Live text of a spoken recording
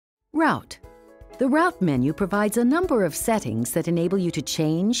Route. The Route menu provides a number of settings that enable you to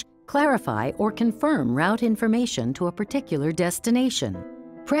change, clarify, or confirm route information to a particular destination.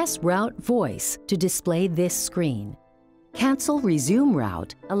 Press Route Voice to display this screen. Cancel Resume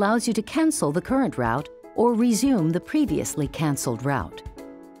Route allows you to cancel the current route or resume the previously canceled route.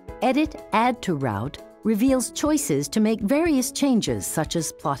 Edit Add to Route reveals choices to make various changes such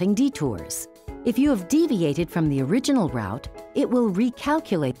as plotting detours. If you have deviated from the original route, it will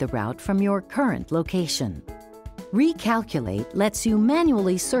recalculate the route from your current location. Recalculate lets you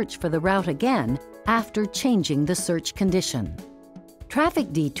manually search for the route again after changing the search condition.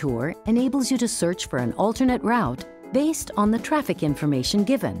 Traffic Detour enables you to search for an alternate route based on the traffic information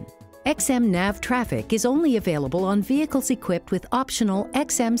given. XM NavTraffic is only available on vehicles equipped with optional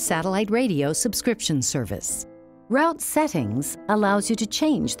XM satellite radio subscription service. Route Settings allows you to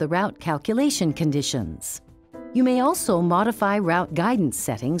change the route calculation conditions. You may also modify route guidance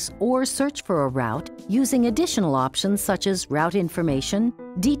settings or search for a route using additional options such as route information,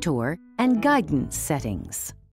 detour, and guidance settings.